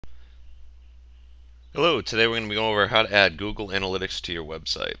Hello, today we're going to be going over how to add Google Analytics to your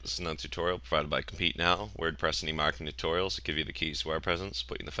website. This is another tutorial provided by Compete Now, WordPress and e-marketing tutorials that give you the keys to web presence,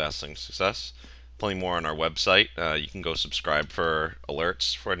 put you in the fast lane to success. Plenty more on our website. You can go subscribe for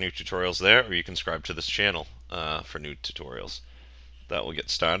alerts for new tutorials there, or you can subscribe to this channel for new tutorials. That will get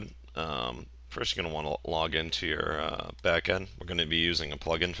started. First, you're going to want to log into your backend. We're going to be using a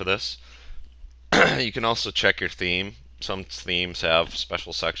plugin for this. You can also check your theme. Some themes have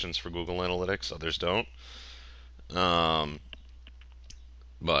special sections for Google Analytics, others don't. Um,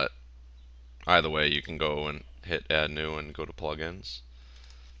 but either way, you can go and hit add new and go to plugins.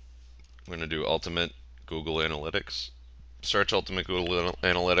 We're going to do Ultimate Google Analytics. Search Ultimate Google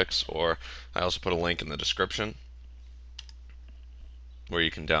Analytics, or I also put a link in the description where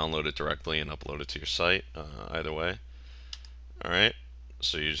you can download it directly and upload it to your site. Either way. Alright,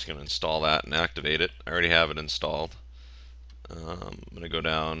 so you're just going to install that and activate it. I already have it installed. I'm going to go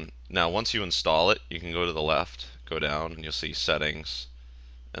down. Now, once you install it, you can go to the left, go down, and you'll see Settings,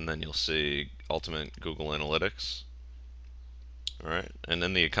 and then you'll see Ultimate Google Analytics. Alright, and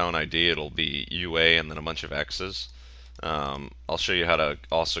in the account ID it'll be UA and then a bunch of X's. I'll show you how to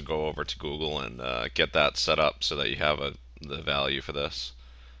also go over to Google and get that set up so that you have the value for this.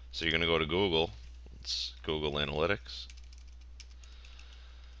 So you're going to go to Google, it's Google Analytics.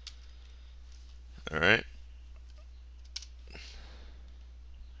 Alright,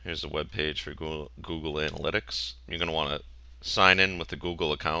 here's the web page for Google Analytics. You're going to want to sign in with the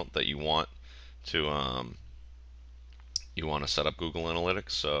Google account that you want to set up Google Analytics.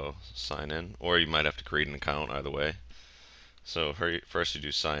 So sign in, or you might have to create an account. Either way. So first you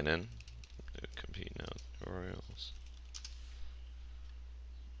do sign in. Compete Now tutorials.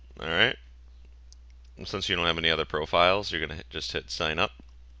 All right. And since you don't have any other profiles, you're gonna just hit sign up.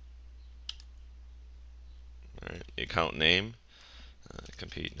 All right. The account name.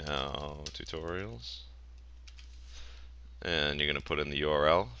 Compete Now tutorials. And you're gonna put in the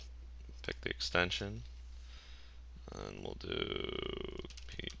URL. Pick the extension. And we'll do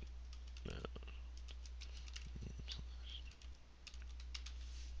Compete Now.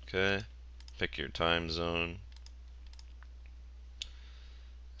 Okay. Pick your time zone.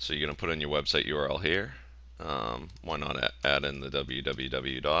 So you're going to put in your website URL here. Why not add in the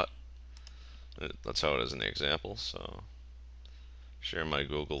www dot? That's how it is in the example. So share my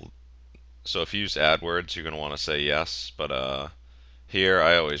Google. So if you use AdWords, you're going to want to say yes. But here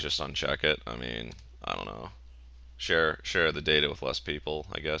I always just uncheck it. I mean, I don't know. Share the data with less people,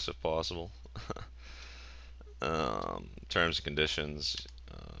 I guess, if possible. Terms and conditions.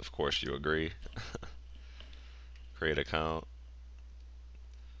 Of course, you agree. Create account.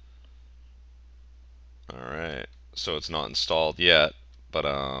 All right. So it's not installed yet, but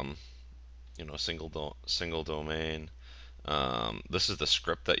single domain. This is the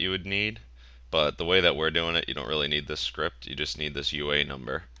script that you would need, but the way that we're doing it, you don't really need this script. You just need this UA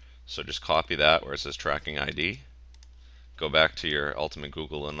number. So just copy that where it says tracking ID. Go back to your Ultimate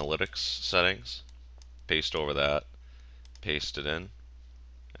Google Analytics settings, paste over that, paste it in,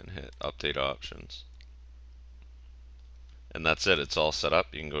 and hit Update Options. And that's it. It's all set up.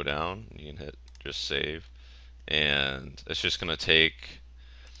 You can go down. You can hit just save, and it's just gonna take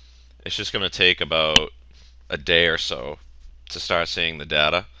about a day or so to start seeing the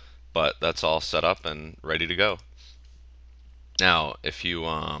data, but that's all set up and ready to go. Now, if you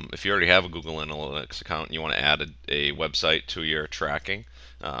already have a Google Analytics account and you want to add a website to your tracking,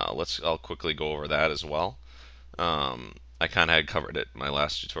 I'll quickly go over that as well. I kind of had covered it in my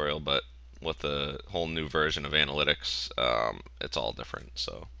last tutorial, but with the whole new version of analytics, it's all different.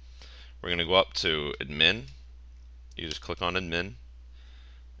 So we're going to go up to admin. You just click on admin.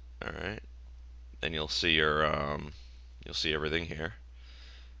 All right, and you'll see everything here.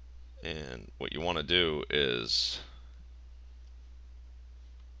 And what you want to do is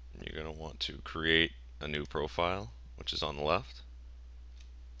you're going to want to create a new profile, which is on the left.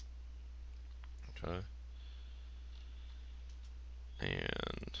 Okay.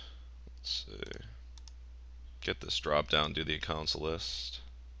 And let's see. Get this drop down, do the accounts list.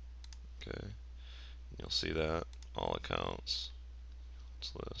 Okay. You'll see that. All accounts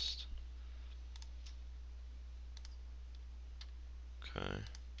list. Okay.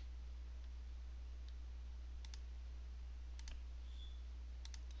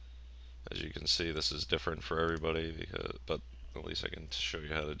 As you can see, this is different for everybody but at least I can show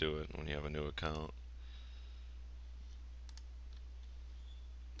you how to do it when you have a new account.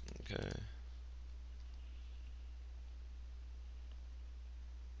 Okay.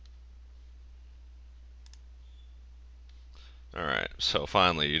 Alright, so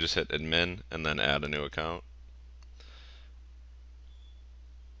finally you just hit admin and then add a new account.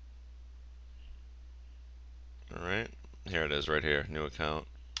 Here it is right here, new account.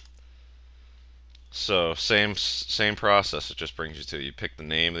 So same process. It just brings you to, you pick the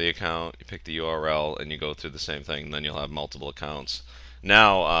name of the account, you pick the URL, and you go through the same thing. And then you'll have multiple accounts.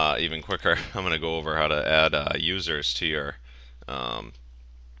 Now, even quicker, I'm going to go over how to add users to your um,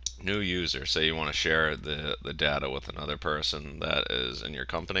 new user. Say you want to share the data with another person that is in your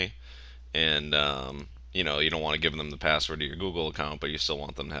company, and you don't want to give them the password to your Google account, but you still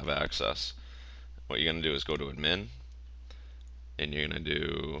want them to have access. What you're going to do is go to admin, and you're going to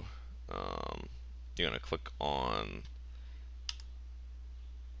do you're going to click on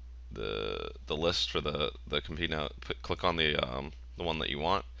the list for the compete now. Click on the one that you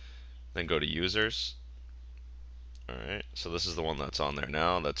want, then go to users. All right, so this is the one that's on there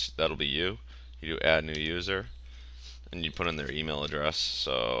now. That'll be you. You do add new user, and you put in their email address.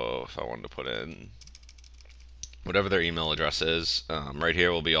 So if I wanted to put in whatever their email address is, right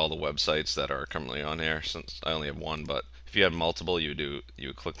here will be all the websites that are currently on here. Since I only have one, but if you have multiple, you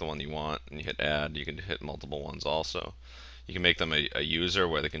would click the one you want and you hit add. You can hit multiple ones also. You can make them a user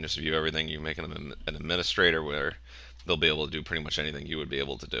where they can just view everything. You can make them an administrator where they'll be able to do pretty much anything you would be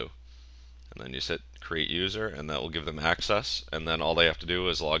able to do. And then you hit create user, and that will give them access. And then all they have to do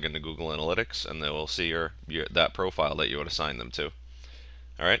is log into Google Analytics, and they will see that profile that you would assign them to.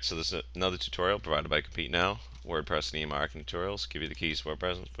 Alright, so this is another tutorial provided by Compete Now. WordPress and e-marketing tutorials give you the keys to web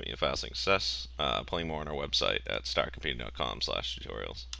presence, put you in fast success. Plenty more on our website at startcompeting.com/tutorials.